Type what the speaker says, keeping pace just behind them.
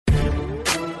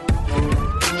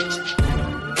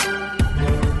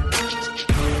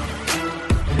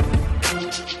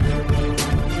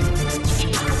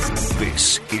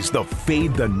the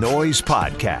Fade the Noise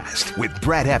podcast with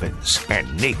Brad Evans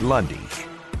and Nate Lundy.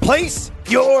 Place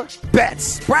your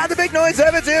bets. Brad the Big Noise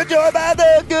Evans here, joined by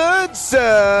the good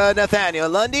sir Nathaniel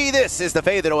Lundy. This is the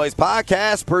Fade the Noise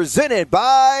podcast presented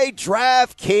by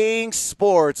DraftKings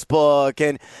Sportsbook.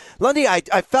 And Lundy, I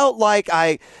felt like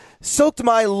I soaked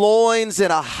my loins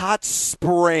in a hot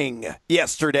spring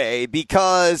yesterday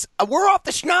because we're off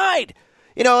the schneid.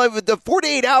 You know, the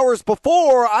 48 hours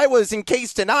before, I was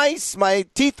encased in ice. My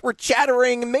teeth were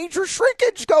chattering, major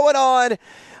shrinkage going on,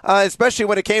 especially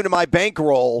when it came to my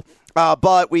bankroll.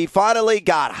 But we finally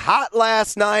got hot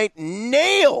last night,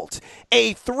 nailed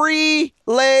a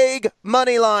 3-leg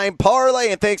moneyline parlay.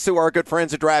 And thanks to our good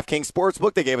friends at DraftKings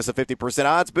Sportsbook, they gave us a 50%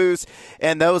 odds boost.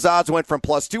 And those odds went from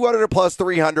plus 200 to plus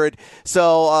 300.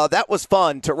 So that was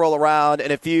fun to roll around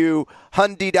in a few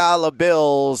 $100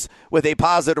 bills with a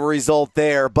positive result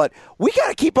there. But we got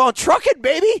to keep on trucking,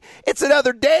 baby. It's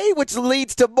another day, which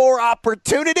leads to more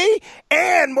opportunity.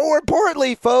 And more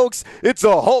importantly, folks, it's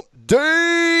a hump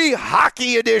day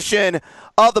hockey edition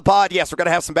of the pod. Yes, we're going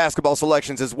to have some basketball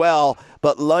selections as well,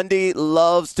 but Lundy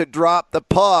loves to drop the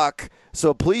puck,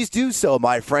 so please do so,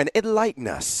 my friend. Enlighten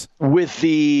us.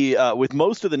 With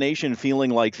most of the nation feeling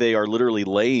like they are literally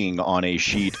laying on a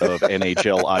sheet of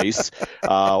NHL ice,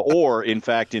 or in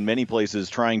fact, in many places,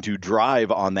 trying to drive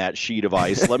on that sheet of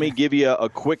ice, let me give you a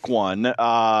quick one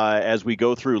as we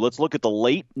go through. Let's look at the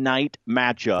late night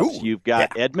matchups. You've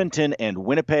got Edmonton and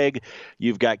Winnipeg.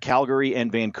 You've got Calgary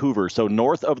and Vancouver. So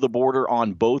north of the border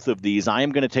on both of these. I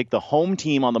am going to take the home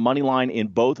team on the money line in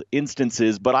both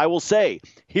instances, but I will say,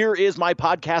 here is my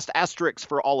podcast asterisk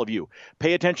for all of you.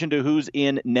 Pay attention to who's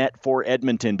in net for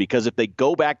Edmonton, because if they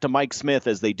go back to Mike Smith,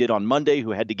 as they did on Monday,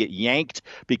 who had to get yanked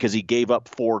because he gave up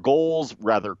 4 goals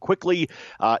rather quickly,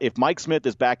 if Mike Smith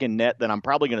is back in net, then I'm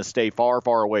probably going to stay far,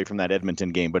 far away from that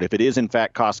Edmonton game. But if it is, in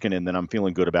fact, Koskinen, then I'm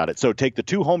feeling good about it. So take the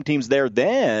 2 home teams there.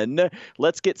 Then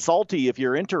let's get salty if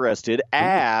you're interested.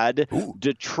 Add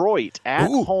Detroit at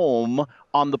home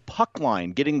on the puck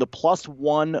line, getting the plus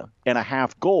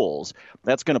 1.5 goals.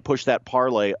 That's going to push that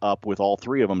parlay up with all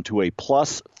 3 of them to a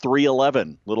plus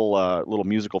 311. Little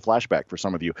musical flashback for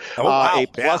some of you. A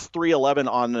plus 311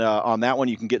 on that one.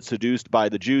 You can get seduced by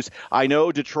the juice. I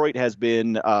know Detroit has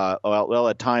been,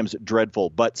 at times dreadful,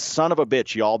 but son of a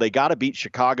bitch, y'all. They got to beat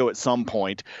Chicago at some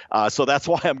point. So that's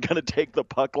why I'm going to take the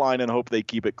puck line and hope they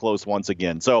keep it close once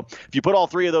again. So if you put all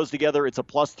 3 of those together, it's a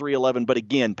plus 311. But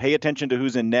again, pay attention to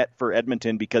who's in net for Edmonton,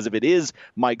 because if it is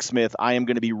Mike Smith, I am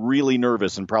going to be really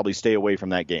nervous and probably stay away from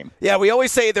that game. Yeah, we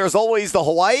always say there's always the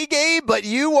Hawaii game, but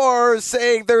you are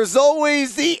saying there's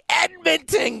always the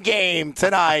Edmonton game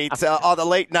tonight on the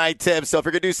late night tip. So if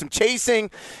you're going to do some chasing,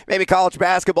 maybe college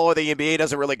basketball or the NBA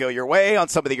doesn't really go your way on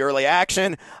some of the early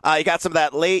action, you got some of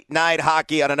that late night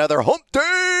hockey on another hump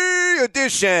day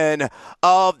edition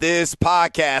of this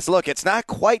podcast. Look, it's not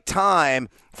quite time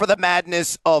for the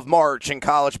madness of March in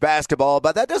college basketball,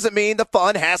 but that doesn't mean the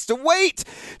fun has to wait.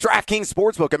 DraftKings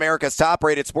Sportsbook, America's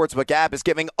top-rated sportsbook app, is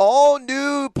giving all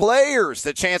new players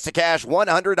the chance to cash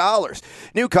 $100.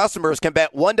 New customers can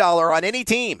bet $1 on any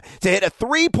team to hit a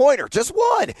 3-pointer, just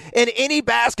one, in any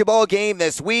basketball game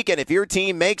this week, and if your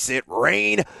team makes it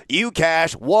rain, you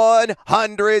cash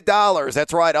 $100.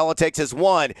 That's right, all it takes is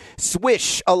one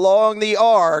swish along the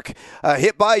arc,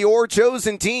 hit by your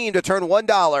chosen team to turn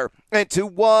 $1 into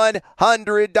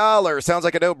 $100. Sounds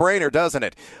like a no-brainer, doesn't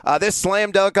it? This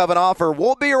slam dunk of an offer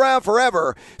won't be around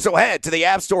forever, so head to the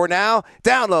App Store now,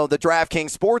 download the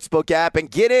DraftKings Sportsbook app,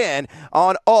 and get in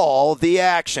on all the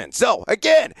action. So,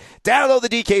 again, download the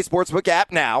DK Sportsbook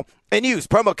app now and use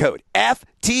promo code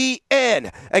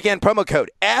FTN. Again, promo code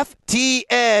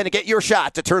FTN to get your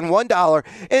shot to turn $1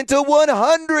 into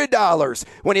 $100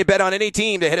 when you bet on any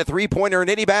team to hit a 3-pointer in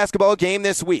any basketball game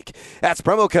this week. That's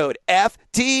promo code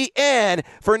FTN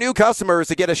for new customers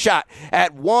to get a shot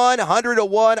at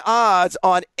 100-to-1 odds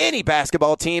on any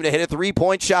basketball team to hit a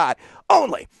 3-point shot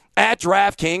only at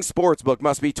DraftKings Sportsbook.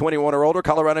 Must be 21 or older.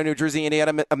 Colorado, New Jersey,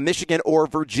 Indiana, Michigan, or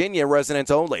Virginia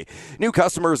residents only. New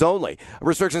customers only.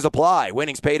 Restrictions apply.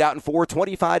 Winnings paid out in 4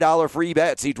 $25 free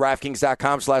bets. See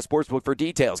DraftKings.com/sportsbook for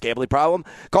details. Gambling problem?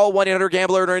 Call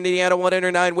 1-800-GAMBLER in Indiana,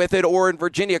 1-800-9-WITH-IT, or in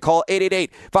Virginia, call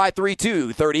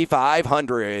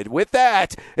 888-532-3500. With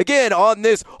that, again, on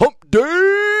this Hump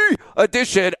Day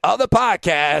edition of the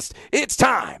podcast, it's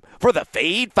time for the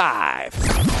Fade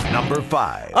 5. Number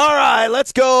 5. All right,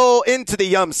 let's go into the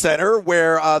Yum Center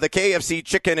where the KFC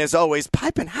chicken is always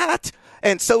piping hot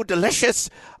and so delicious.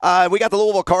 We got the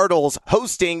Louisville Cardinals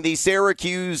hosting the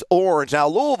Syracuse Orange. Now,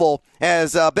 Louisville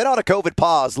has been on a COVID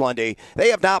pause, Lundy. They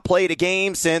have not played a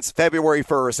game since February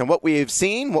 1st. And what we have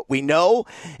seen, what we know,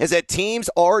 is that teams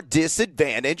are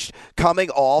disadvantaged coming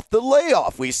off the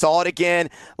layoff. We saw it again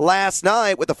last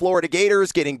night with the Florida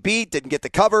Gators getting beat, didn't get the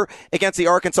cover against the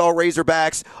Arkansas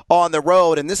Razorbacks on the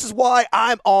road. And this is why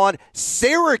I'm on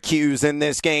Syracuse in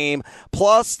this game,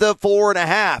 plus the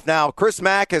 4.5. Now, Chris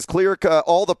Mack has cleared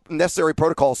all the necessary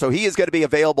protocols, so he is going to be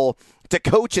available to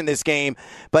coach in this game.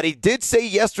 But he did say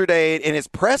yesterday in his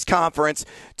press conference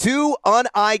 2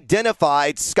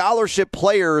 unidentified scholarship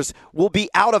players will be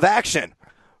out of action.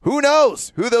 Who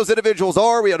knows who those individuals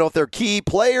are? We don't know if they're key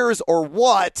players or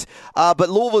what, but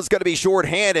Louisville is going to be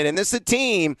shorthanded. And this is a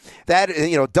team that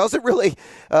doesn't really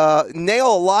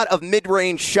nail a lot of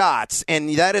mid-range shots, and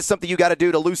that is something you got to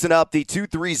do to loosen up the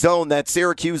 2-3 zone that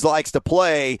Syracuse likes to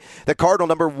play. The Cardinal,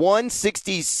 number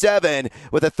 167,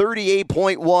 with a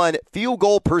 38.1 field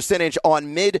goal percentage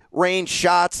on mid-range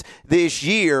shots this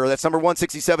year. That's number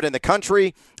 167 in the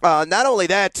country. Not only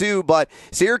that, too, but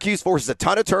Syracuse forces a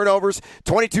ton of turnovers,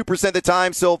 22% of the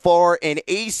time so far in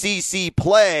ACC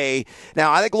play.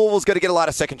 Now, I think Louisville's going to get a lot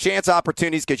of second chance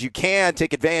opportunities because you can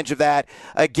take advantage of that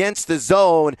against the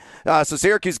zone. So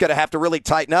Syracuse is going to have to really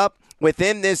tighten up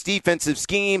within this defensive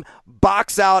scheme,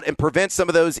 box out and prevent some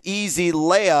of those easy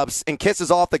layups and kisses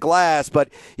off the glass. But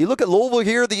you look at Louisville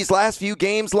here these last few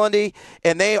games, Lundy,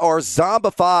 and they are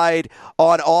zombified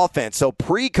on offense. So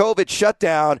pre-COVID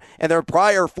shutdown and their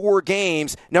prior 4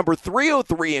 games, number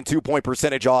 303 in 2-point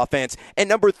percentage offense and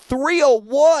number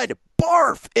 301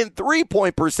 barf in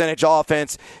 3-point percentage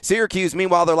offense. Syracuse,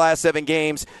 meanwhile, their last 7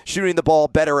 games, shooting the ball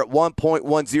better at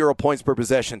 1.10 points per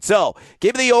possession. So,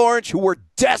 give the Orange, who were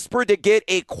desperate to get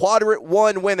a quadrant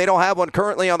 1 win. They don't have one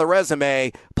currently on the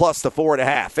resume, plus the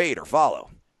 4.5. Fade or follow.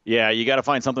 Yeah, you got to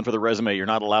find something for the resume. You're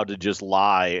not allowed to just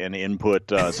lie and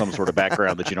input some sort of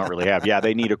background that you don't really have. Yeah,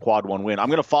 they need a quad 1 win. I'm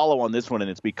going to follow on this one, and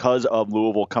it's because of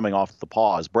Louisville coming off the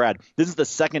pause. Brad, this is the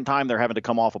second time they're having to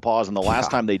come off a pause, and the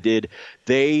last time they did,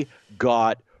 they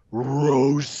got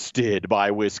roasted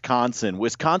by Wisconsin.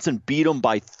 Wisconsin beat them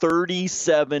by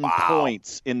 37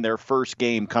 points in their first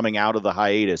game coming out of the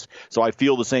hiatus. So I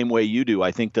feel the same way you do.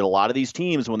 I think that a lot of these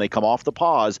teams, when they come off the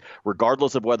pause,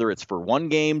 regardless of whether it's for 1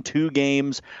 game, 2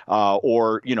 games,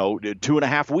 or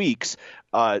 2.5 weeks,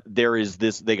 there is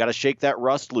this, they got to shake that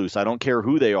rust loose. I don't care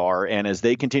who they are. And as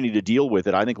they continue to deal with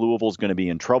it, I think Louisville's going to be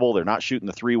in trouble. They're not shooting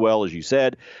the 3 well, as you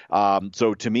said.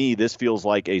 So to me, this feels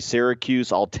like a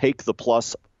Syracuse. I'll take the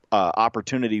plus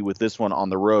opportunity with this one on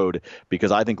the road because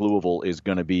I think Louisville is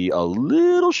going to be a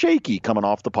little shaky coming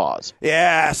off the pause.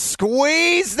 Yeah,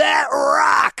 squeeze that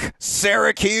rock,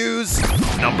 Syracuse.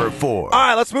 Number 4. All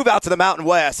right, let's move out to the Mountain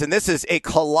West, and this is a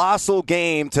colossal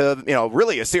game to,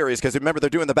 really a series because remember they're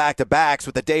doing the back-to-backs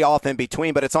with the day off in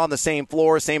between, but it's on the same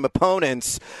floor, same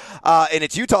opponents, and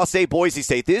it's Utah State, Boise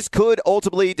State. This could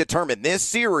ultimately determine this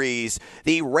series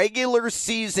the regular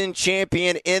season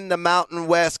champion in the Mountain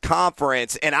West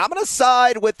Conference, and I'm going to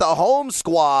side with the home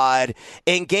squad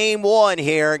in game 1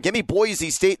 here. Give me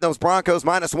Boise State and those Broncos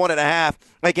minus 1.5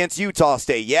 against Utah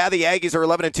State. Yeah, the Aggies are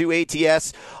 11-2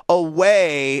 ATS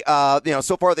away.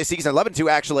 So far this season, 11-2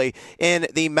 actually in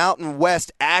the Mountain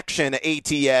West action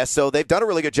ATS. So they've done a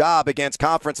really good job against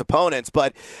conference opponents.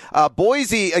 But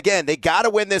Boise, again, they got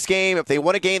to win this game if they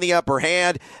want to gain the upper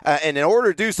hand. And in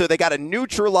order to do so, they got to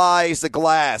neutralize the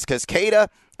glass because Keita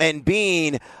and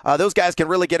Bean, those guys can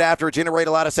really get after it, generate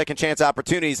a lot of second chance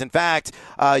opportunities. In fact,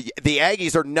 the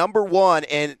Aggies are number 1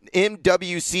 in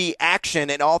MWC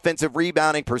action and offensive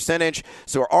rebounding percentage.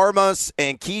 So Armas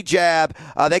and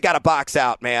Kejab, they got to box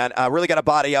out, man. Really got a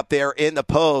body up there in the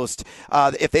post.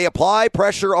 If they apply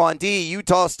pressure on D,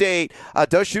 Utah State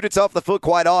does shoot itself in the foot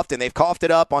quite often. They've coughed it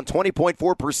up on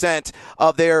 20.4%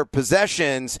 of their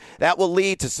possessions. That will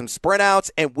lead to some sprint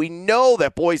outs, and we know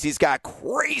that Boise's got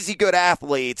crazy good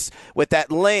athletes with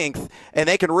that length, and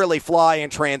they can really fly in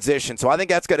transition. So I think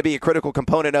that's going to be a critical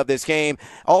component of this game.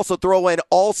 Also throw in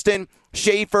Alston,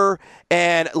 Schaefer,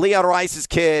 and Leon Rice's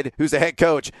kid, who's the head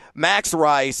coach, Max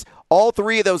Rice. All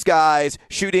 3 of those guys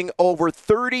shooting over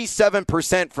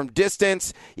 37% from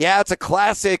distance. Yeah, it's a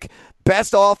classic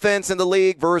best offense in the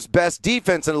league versus best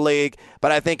defense in the league,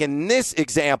 but I think in this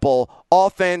example,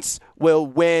 offense will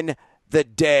win the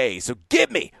day. So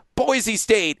give me Boise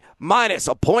State minus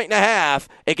 1.5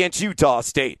 against Utah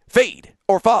State. Fade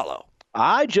or follow.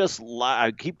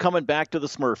 I keep coming back to the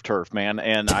Smurf turf, man.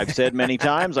 And I've said many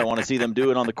times I want to see them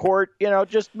do it on the court.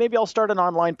 Just maybe I'll start an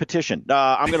online petition.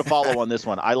 I'm going to follow on this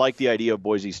one. I like the idea of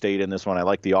Boise State in this one. I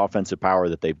like the offensive power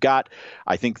that they've got.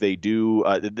 I think they do.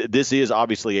 This is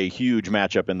obviously a huge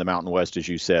matchup in the Mountain West, as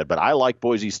you said, but I like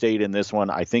Boise State in this one.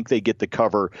 I think they get the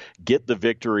cover, get the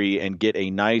victory, and get a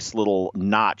nice little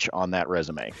notch on that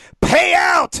resume. Pay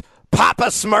out! Papa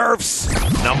Smurfs.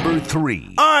 Number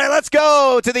 3. All right, let's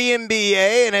go to the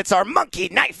NBA, and it's our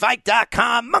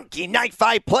MonkeyKnifeFight.com Monkey Knife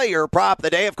Fight player prop of the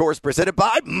day, of course, presented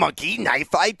by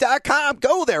MonkeyKnifeFight.com.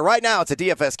 Go there right now. It's a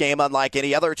DFS game unlike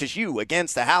any other. It's just you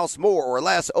against the house, more or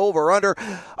less, over or under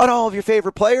on all of your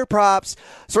favorite player props.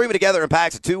 Stream it together in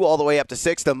packs of 2 all the way up to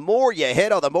 6. The more you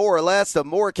hit on the more or less, the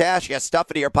more cash you stuff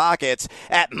into your pockets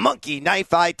at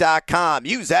MonkeyKnifeFight.com.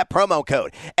 Use that promo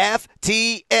code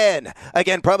FTN.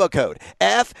 Again, promo code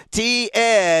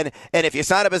FTN, and if you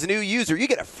sign up as a new user, you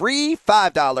get a free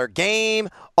 $5 game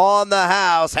on the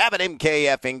house. Have an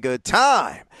MKFing good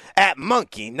time at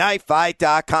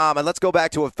MonkeyKnifeFight.com. And let's go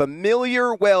back to a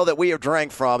familiar well that we have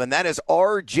drank from, and that is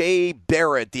R.J.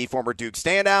 Barrett, the former Duke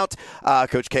standout.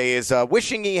 Coach K is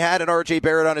wishing he had an R.J.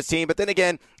 Barrett on his team, but then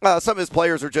again, some of his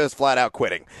players are just flat out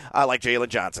quitting, like Jalen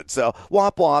Johnson. So,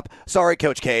 womp womp. Sorry,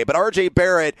 Coach K. But R.J.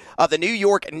 Barrett of the New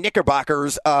York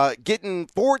Knickerbockers getting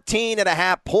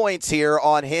 14.5 points here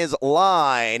on his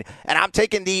line, and I'm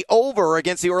taking the over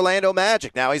against the Orlando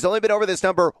Magic. Now, he's only been over this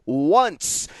number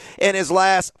once in his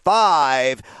last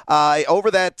 5. Over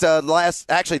that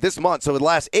this month, so the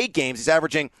last 8 games, he's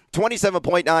averaging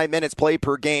 27.9 minutes played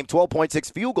per game,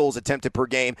 12.6 field goals attempted per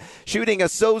game, shooting a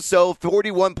so-so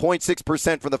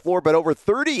 41.6% from the floor, but over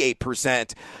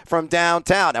 38% from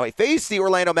downtown. Now, he faced the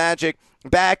Orlando Magic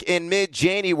back in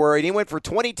mid-January, and he went for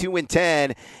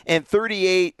 22-10 in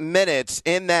 38 minutes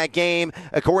in that game,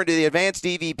 according to the advanced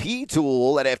DVP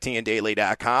tool at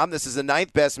FTNDaily.com. This is the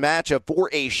 9th best matchup for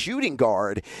a shooting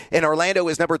guard, and Orlando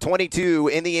is number 22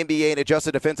 in the NBA in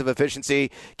adjusted defensive efficiency,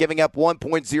 giving up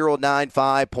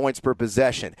 1.095 points per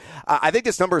possession. I think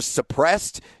this number is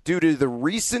suppressed due to the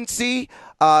recency,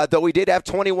 though he did have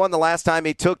 21 the last time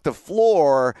he took the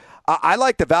floor. I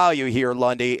like the value here,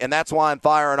 Lundy, and that's why I'm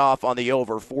firing off on the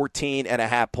over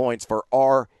 14.5 points for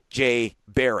R.J.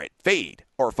 Barrett. Fade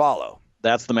or follow?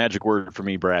 That's the magic word for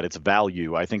me, Brad. It's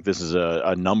value. I think this is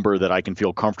a number that I can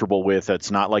feel comfortable with.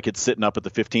 It's not like it's sitting up at the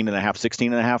 15.5,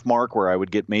 16.5 mark where I would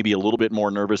get maybe a little bit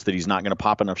more nervous that he's not going to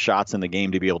pop enough shots in the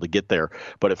game to be able to get there.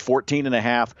 But at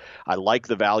 14.5, I like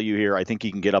the value here. I think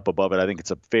he can get up above it. I think it's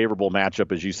a favorable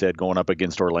matchup, as you said, going up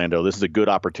against Orlando. This is a good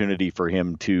opportunity for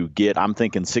him to get, I'm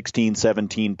thinking 16,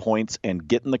 17 points and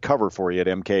getting the cover for you at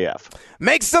MKF.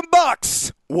 Make some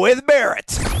bucks with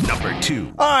Barrett. Number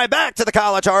 2. All right, back to the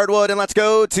college hardwood, and let's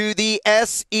go to the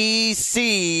SEC,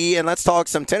 and let's talk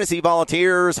some Tennessee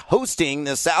Volunteers hosting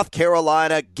the South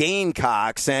Carolina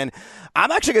Gamecocks. And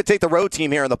I'm actually going to take the road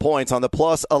team here in the points on the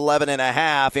plus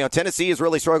 11.5. Tennessee has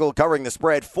really struggled covering the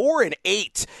spread.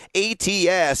 4-8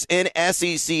 ATS in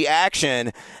SEC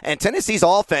action, and Tennessee's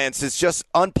offense is just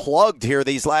unplugged here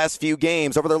these last few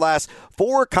games. Over their last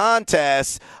 4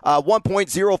 contests,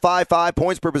 1.055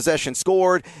 points per possession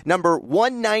scored, number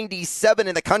 197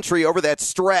 in the country over that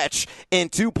stretch in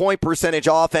 2-point percentage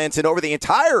offense, and over the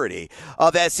entirety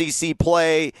of SEC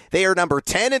play, they are number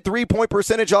 10 in 3-point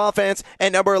percentage offense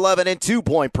and number 11 in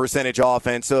 2-point percentage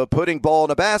offense. So putting ball in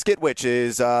the basket, which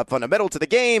is fundamental to the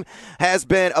game, has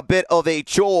been a bit of a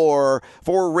chore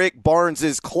for Rick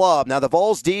Barnes' club. Now, the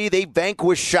Vols D, they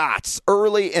vanquish shots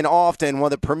early and often.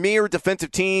 One of the premier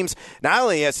defensive teams, not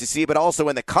only in the SEC, but also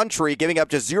in the country, giving up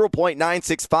just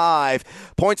 0.965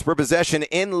 points per possession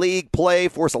in league play,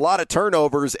 force a lot of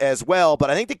turnovers as well.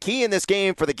 But I think the key in this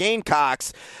game for the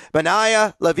Gamecocks,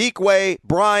 Minaya, Lavikwe,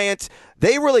 Bryant,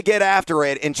 they really get after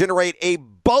it and generate a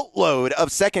boatload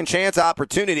of second chance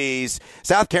opportunities.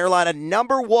 South Carolina,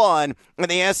 number 1 in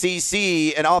the SEC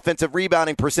in offensive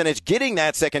rebounding percentage, getting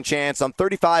that second chance on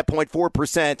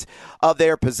 35.4% of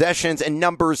their possessions, and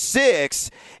number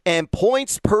 6 in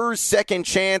points per second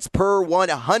chance per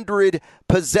 100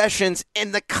 possessions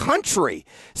in the country.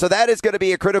 So that is going to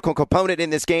be a critical component in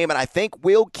this game, and I think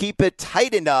we'll keep it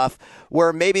tight enough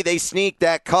where maybe they sneak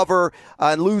that cover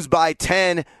and lose by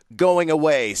 10 going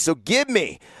away. So give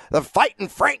me the Fighting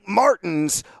Frank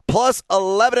Martins plus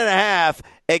 11.5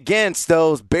 against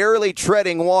those barely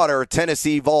treading water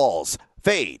Tennessee Vols.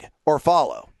 Fade or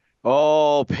follow?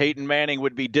 Oh, Peyton Manning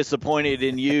would be disappointed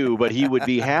in you, but he would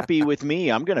be happy with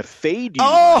me. I'm going to fade you,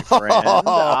 my friend.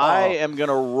 I am going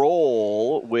to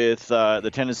roll with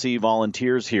the Tennessee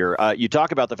Volunteers here. You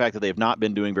talk about the fact that they have not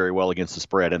been doing very well against the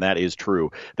spread, and that is true.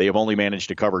 They have only managed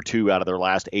to cover 2 out of their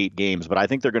last 8 games, but I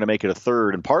think they're going to make it a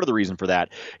third, and part of the reason for that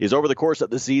is over the course of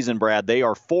the season, Brad, they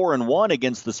are 4-1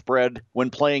 against the spread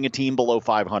when playing a team below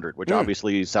 500, which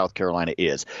obviously South Carolina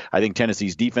is. I think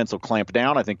Tennessee's defense will clamp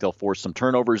down. I think they'll force some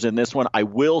turnovers in this one. I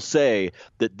will say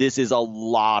that this is a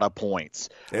lot of points.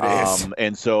 It is.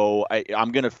 And so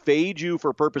I'm going to fade you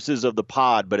for purposes of the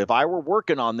pod, but if I were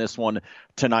working on this one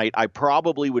tonight, I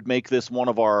probably would make this one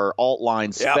of our alt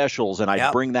line specials, and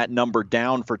I'd bring that number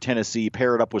down for Tennessee,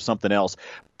 pair it up with something else.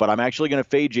 But I'm actually going to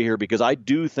fade you here because I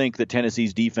do think that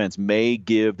Tennessee's defense may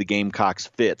give the Gamecocks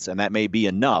fits, and that may be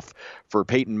enough for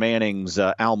Peyton Manning's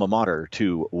alma mater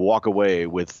to walk away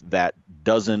with that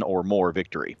dozen or more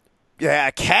victory.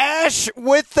 Yeah, cash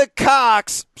with the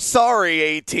Cox. Sorry,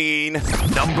 18.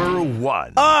 Number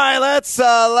 1. All right, let's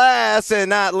last and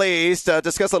not least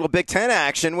discuss a little Big Ten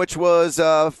action, which was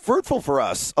fruitful for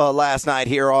us last night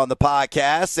here on the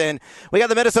podcast. And we got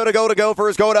the Minnesota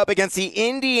Gophers going up against the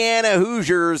Indiana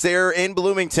Hoosiers there in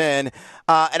Bloomington.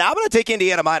 And I'm going to take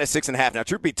Indiana minus 6.5. Now,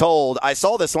 truth be told, I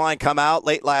saw this line come out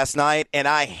late last night, and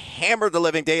I hammered the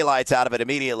living daylights out of it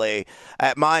immediately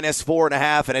at minus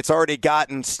 4.5, and it's already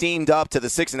gotten steamed up to the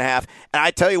 6.5. And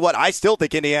I tell you what, I still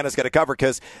think Indiana's going to cover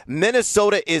because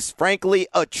Minnesota is frankly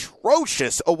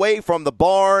atrocious away from the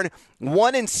barn.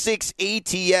 1-6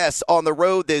 ATS on the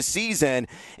road this season,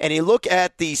 and you look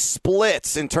at the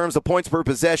splits in terms of points per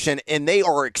possession, and they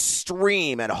are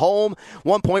extreme. At home,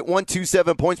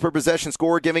 1.127 points per possession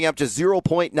score, giving up just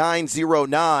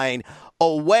 0.909.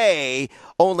 Away,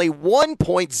 only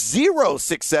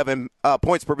 1.067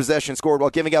 points per possession scored while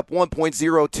giving up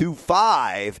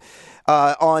 1.025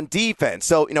 on defense.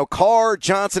 So, Carr,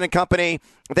 Johnson, and company,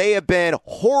 they have been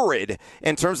horrid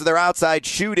in terms of their outside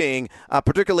shooting,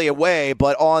 particularly away.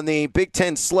 But on the Big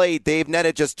Ten slate, they've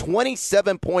netted just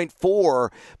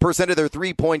 27.4% of their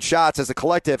three-point shots as a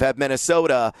collective have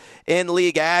Minnesota in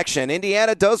league action.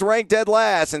 Indiana does rank dead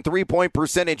last in three-point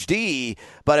percentage D,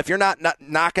 but if you're not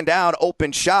knocking down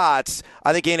open shots,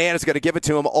 I think Indiana's going to give it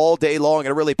to them all day long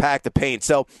and really pack the paint.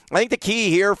 So I think the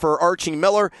key here for Archie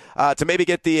Miller to maybe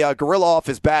get the gorilla off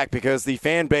his back, because the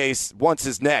fan base wants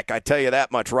his neck, I tell you that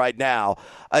much right now,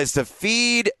 is to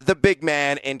feed the big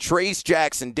man and Trace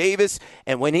Jackson Davis,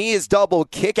 and when he is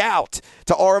doubled, kick out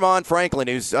to Armand Franklin,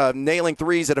 who's nailing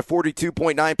threes at a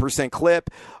 42.9% clip,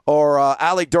 or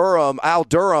Al Durham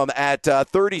at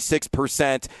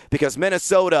 36%, because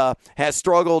Minnesota has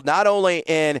struggled not only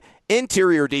in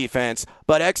interior defense,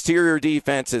 but exterior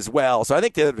defense as well. So I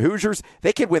think the Hoosiers,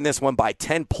 they could win this one by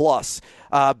 10 plus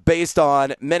based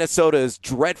on Minnesota's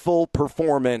dreadful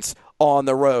performance on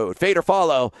the road. Fade or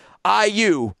follow,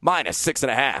 IU minus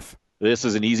 6.5. This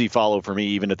is an easy follow for me,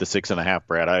 even at the 6.5,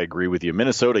 Brad. I agree with you.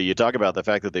 Minnesota, you talk about the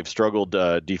fact that they've struggled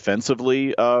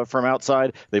defensively from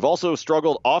outside. They've also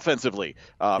struggled offensively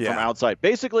from outside.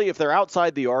 Basically, if they're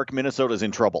outside the arc, Minnesota's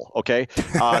in trouble, okay?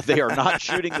 They are not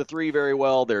shooting the three very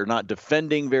well. They're not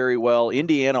defending very well.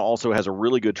 Indiana also has a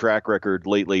really good track record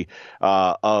lately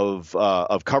of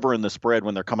covering the spread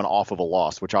when they're coming off of a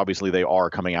loss, which obviously they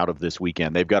are coming out of this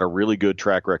weekend. They've got a really good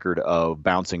track record of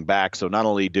bouncing back. So not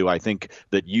only do I think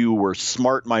that you were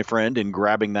smart, my friend, in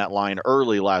grabbing that line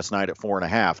early last night at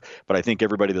 4.5, but I think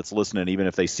everybody that's listening, even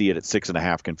if they see it at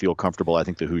 6.5, can feel comfortable. I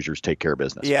think the Hoosiers take care of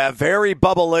business. Yeah, very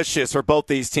bubblicious for both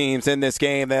these teams in this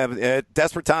game.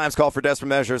 Desperate times call for desperate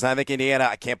measures. And I think Indiana,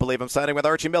 I can't believe I'm signing with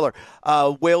Archie Miller,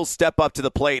 will step up to the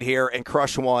plate here and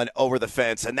crush one over the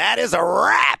fence. And that is a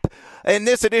wrap in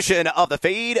this edition of the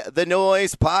Fade the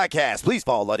Noise podcast. Please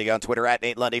follow Lundy on Twitter at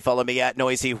Nate Lundy. Follow me at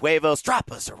Noisy Huevos.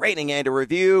 Drop us a rating and a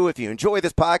review if you enjoy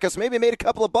this podcast. Maybe made a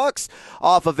couple of bucks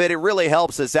off of it. It really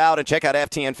helps us out. And check out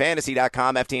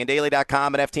FTNFantasy.com,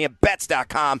 FTNDaily.com, and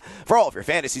FTNBets.com for all of your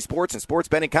fantasy sports and sports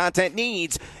betting content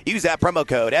needs. Use that promo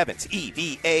code Evans,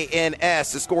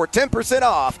 EVANS, to score 10%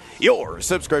 off your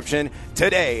subscription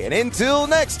today. And until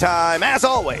next time, as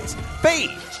always, fade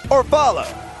or follow.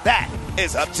 That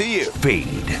is up to you. Fade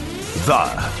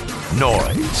the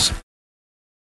Noise.